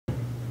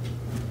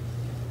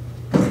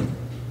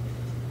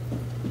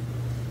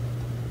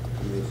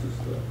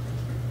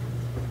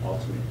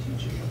ultimate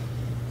teacher.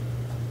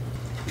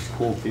 He's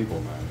cool people,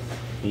 man.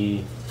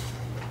 He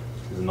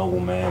is a noble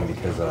man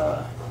because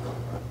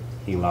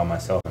he allowed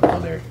myself and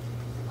other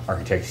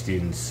architecture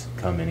students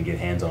come in and get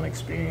hands-on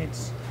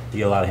experience. You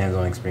get a lot of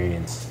hands-on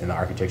experience in the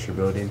architecture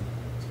building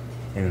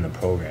and in the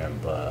program,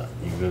 but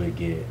you really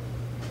get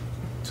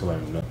to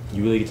learn.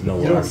 You really get to know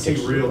what architecture is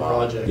about. You don't see real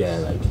projects. Yeah,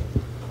 like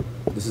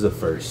this is a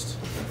first.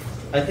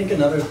 I think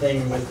another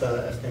thing with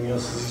Efthimios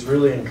is he's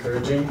really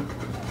encouraging,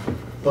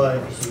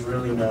 but he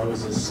really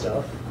knows his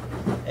stuff.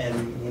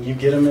 And when you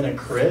get him in a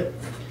crit,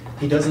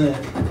 he doesn't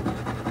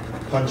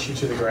punch you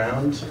to the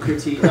ground.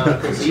 Critique,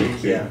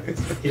 yeah.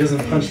 He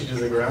doesn't punch you to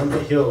the ground,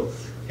 but he'll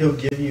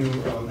give you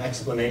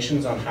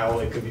explanations on how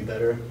it could be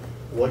better,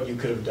 what you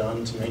could have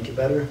done to make it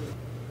better.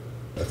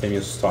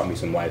 Efthimios taught me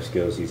some life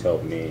skills. He's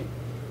helped me,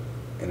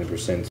 in a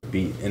sense,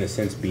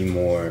 be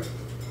more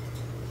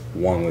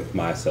one with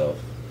myself.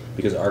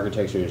 Because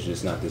architecture is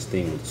just not this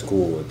thing with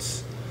school.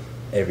 It's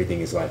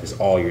everything is life. It's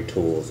all your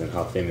tools, and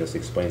how Efthimios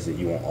explains it,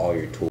 you want all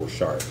your tools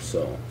sharp.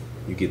 So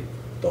you get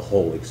the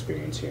whole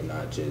experience here,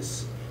 not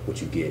just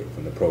what you get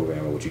from the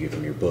program or what you get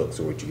from your books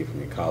or what you get from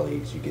your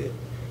colleagues. You get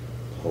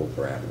the whole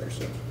parameter.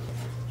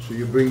 So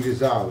you bring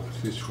this out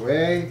this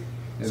way,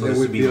 and so then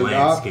we build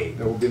landscape. Up.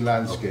 There will be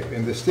landscape, okay.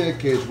 And the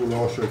staircase will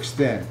also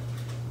extend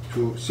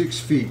to 6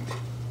 feet,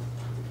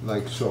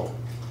 like so.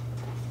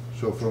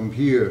 So from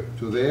here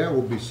to there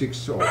will be 6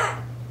 so.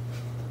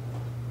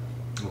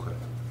 Okay.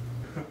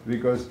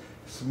 Because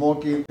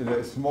the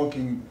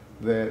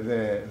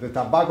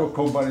tobacco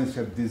companies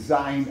have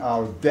designed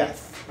our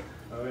death.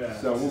 Oh yeah.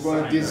 So we're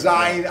going to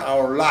design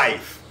our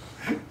life.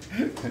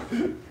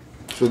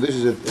 So this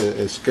is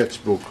a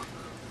sketchbook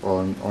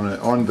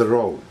on the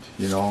road,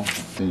 you know,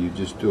 and you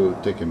just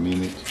take a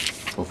minute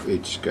of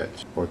each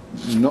sketch, or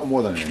not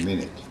more than a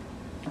minute.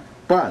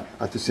 But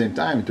at the same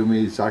time, to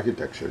me, it's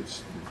architecture.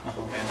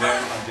 And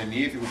then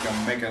underneath, we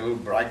can make a little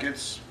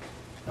brackets.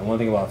 And one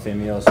thing about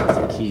Efthimios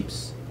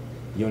is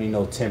you only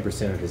know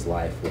 10% of his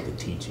life with the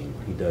teaching.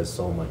 He does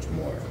so much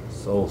more,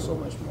 so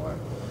much more.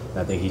 And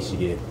I think he should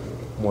get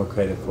more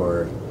credit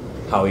for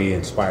how he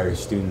inspires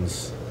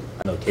students.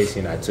 I know Casey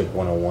and I took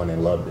 101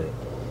 and loved it.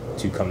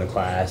 To come to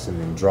class and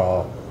then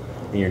draw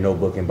in your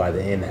notebook, and by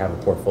the end have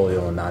a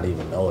portfolio and not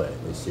even know it.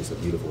 It's just a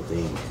beautiful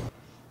thing.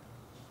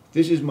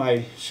 This is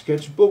my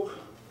sketchbook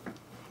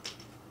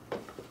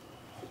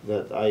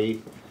that I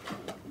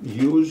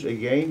use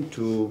again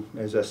to,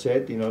 as I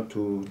said, you know,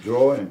 to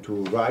draw and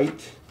to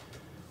write.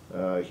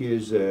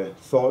 Here's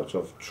thoughts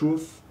of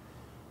truth,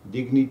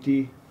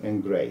 dignity,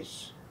 and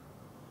grace.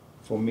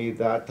 For me,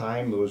 that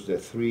time was the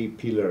 3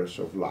 pillars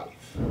of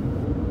life.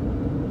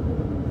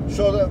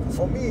 So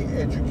for me,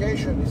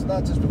 education is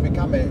not just to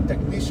become a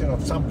technician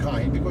of some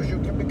kind, because you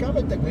can become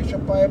a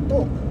technician by a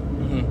book.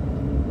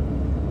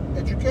 Mm-hmm.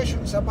 Education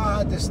is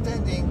about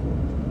understanding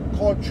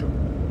culture,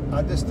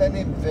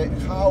 understanding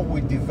how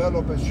we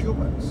develop as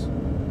humans,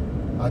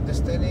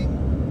 understanding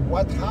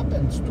what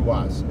happens to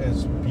us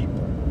as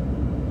people.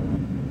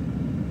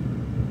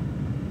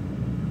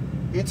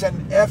 It's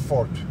an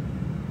effort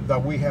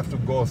that we have to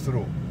go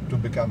through to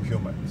become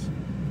humans.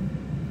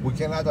 We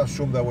cannot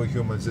assume that we're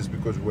humans just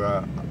because we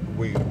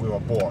were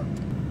born.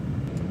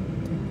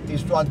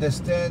 It's to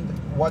understand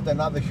what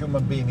another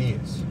human being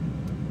is,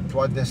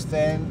 to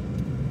understand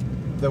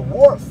the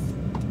worth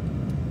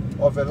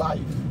of a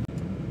life.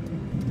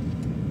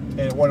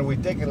 And when we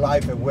take a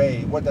life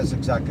away, what does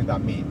exactly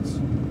that mean?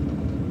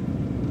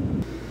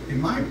 In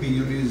my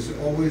opinion, is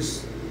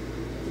always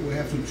we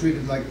have to treat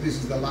it like this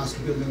is the last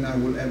building I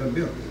will ever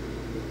build.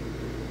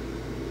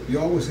 You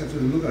always have to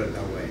look at it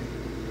that way.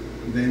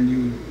 Then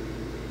you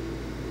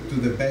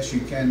do the best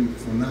you can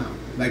for now.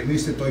 Like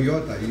Mr.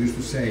 Toyota, he used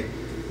to say,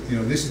 you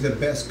know, this is the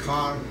best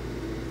car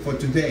for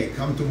today.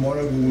 Come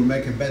tomorrow, we will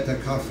make a better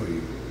car for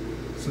you.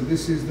 So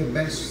this is the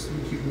best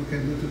we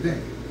can do today.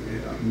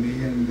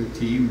 Me and the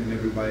team and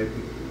everybody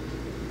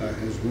that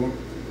has worked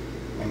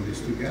on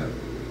this together.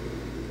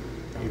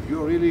 If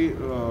you're really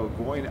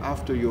going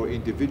after your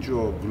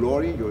individual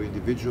glory, your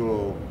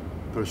individual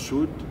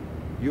pursuit,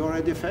 you're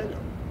already a failure.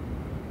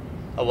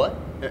 A what?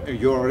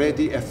 You're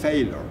already a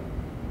failure.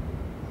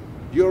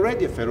 You're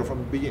already a failure from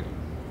the beginning,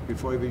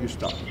 before even you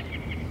start.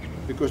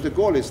 Because the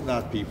goal is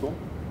not people,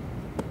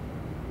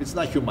 it's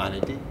not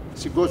humanity.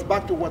 So it goes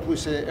back to what we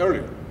said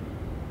earlier.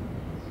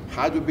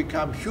 How to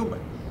become human.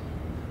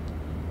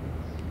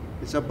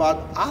 It's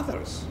about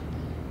others.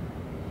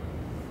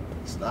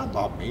 It's not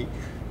about me.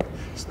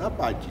 It's not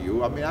about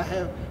you. I mean, I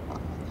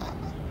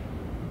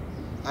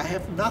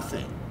have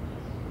nothing,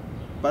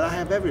 but I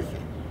have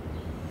everything.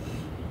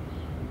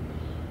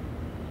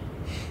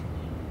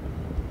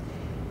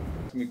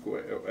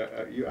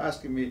 You're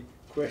asking me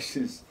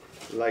questions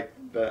like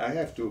that I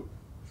have to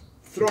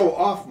throw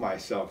off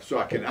myself so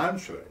I can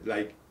answer it.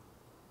 Like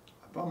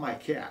about my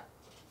cat.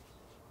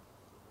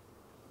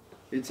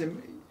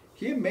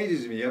 He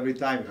amazes me every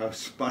time how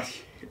smart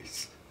he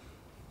is.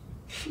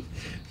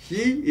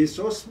 He is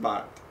so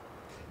smart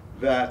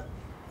that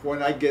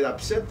when I get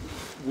upset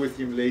with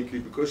him lately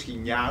because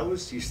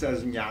he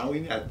starts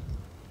meowing at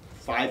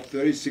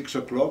 5:30, 6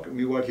 o'clock.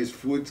 Meanwhile, his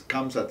food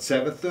comes at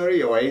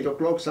 7:30 or 8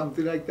 o'clock,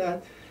 something like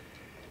that.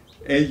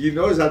 And he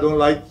knows I don't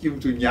like him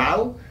to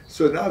meow,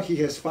 so now he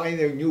has found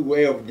a new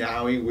way of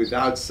meowing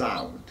without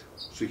sound.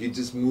 So he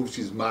just moves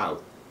his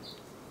mouth.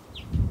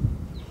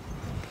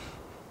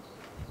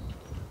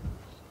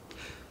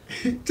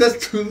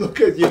 Just to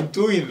look at him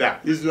doing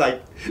that, it's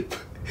like,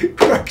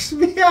 cracks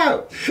me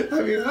out.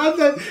 I mean, how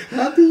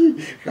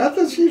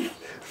does he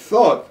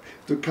thought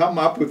to come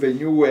up with a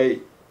new way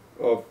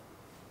of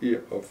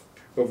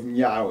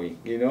meowing,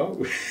 you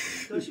know?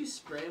 Don't you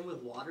spray him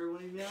with water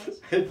when he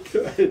meows?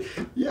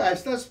 Yeah, I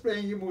start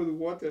spraying him with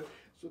water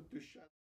so to shut